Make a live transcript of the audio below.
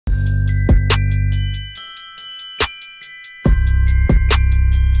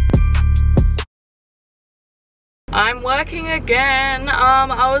I'm working again.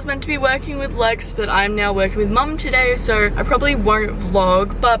 I was meant to be working with Lex, but I'm now working with Mum today, so I probably won't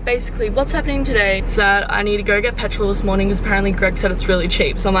vlog. But basically what's happening today is that I need to go get petrol this morning because apparently Greg said it's really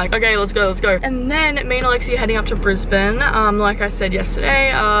cheap. So I'm like, okay, let's go. And then me and Alexi are heading up to Brisbane, like I said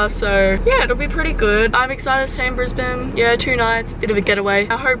yesterday. So yeah, it'll be pretty good. I'm excited to stay in Brisbane. Yeah, 2 nights, bit of a getaway.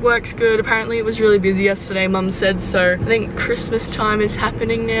 I hope work's good. Apparently it was really busy yesterday, Mum said, so I think Christmas time is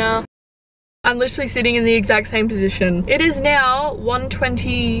happening now. I'm literally sitting in the exact same position. It is now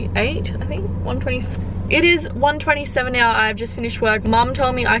 1:28, I think, 1:20. It is 1:27 now. I've just finished work. Mum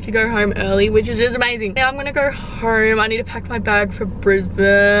told me I could go home early, which is just amazing. Now I'm gonna go home. I need to pack my bag for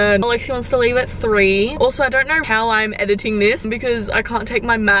Brisbane. Alexi wants to leave at 3. Also, I don't know how I'm editing this because I can't take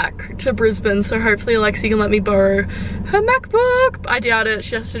my Mac to Brisbane, so hopefully Alexi can let me borrow her MacBook. I doubt it.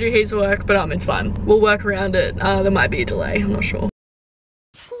 She has to do heaps of work, but it's fine. We'll work around it. There might be a delay, I'm not sure.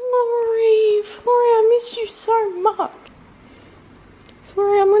 Flory, I miss you so much.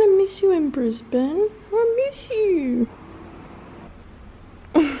 Flory, I'm gonna miss you in Brisbane. I miss you.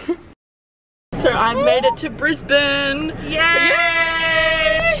 So I made it to Brisbane. Yay!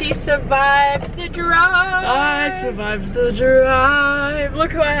 Yay! She survived the drive. I survived the drive.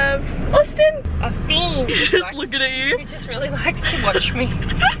 Look who I have. Austin. Just looking at you. He just really likes to watch me.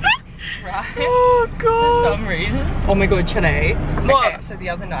 Right. Oh god. For some reason. Oh my god, Shadae. What? Okay, so the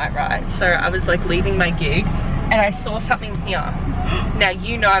other night, right? So I was like leaving my gig and I saw something here. Now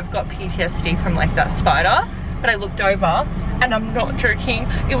you know I've got PTSD from like that spider, but I looked over and I'm not joking.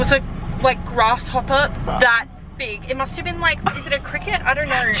 It was a like grasshopper that big. It must have been like, is it a cricket? I don't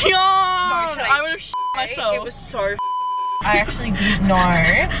know. Yeah. No, I would have shit myself. It was so I actually didn't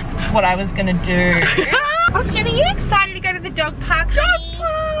know what I was gonna do. Austin, are you excited to go to the dog park? Dog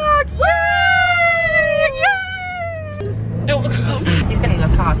park! Yay! Yay! He's been in the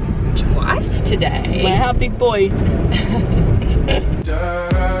park twice today. Wow, big boy. I'm so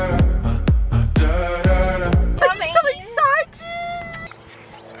excited!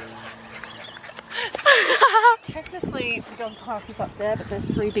 Technically, the dog park is up there, but there's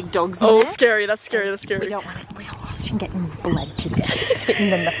 3 big dogs in there. Oh, scary, that's scary, that's scary. We don't want Austin getting bled to death,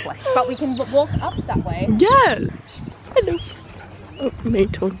 bitten in the flesh. But we can walk up that way. Yeah. Hello. Oh, me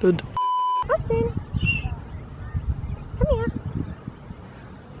talking. Austin, come here.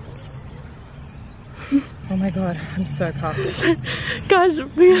 Oh my god, I'm so puffed. Guys,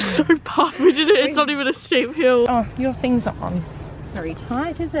 we are so puffed. We did it. It's not even a steep hill. Oh, your thing's not on very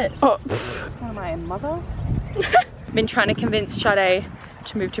tight, is it? Oh. Am I a mother? I've been trying to convince Shadae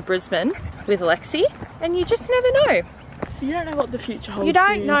to move to Brisbane with Alexi, and you just never know. You don't know what the future holds. You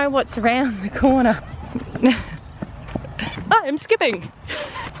don't know what's around the corner. I'm skipping.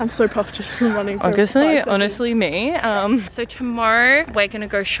 I'm so puffed just from running. Honestly me. So tomorrow we're gonna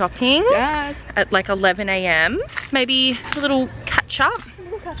go shopping. Yes. At like 11 AM. Maybe a little catch up.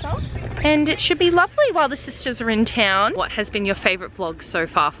 And it should be lovely while the sisters are in town. What has been your favourite vlog so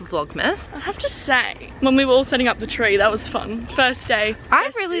far for Vlogmas? I have to say, when we were all setting up the tree, that was fun. First day.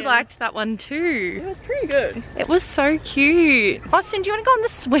 I really liked that one too. It was pretty good. It was so cute. Austin, do you want to go on the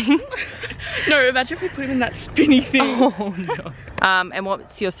swing? No, imagine if we put him in that spinny thing. Oh no. And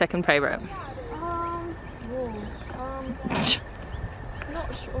what's your second favourite? Not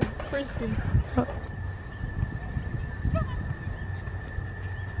sure. Frisbee.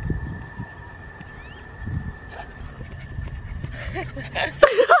 He's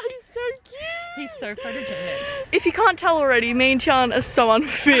so cute. He's so photogenic. If you can't tell already, me and Tian are so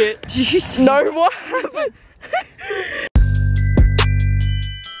unfit. Did you see? No, what happened?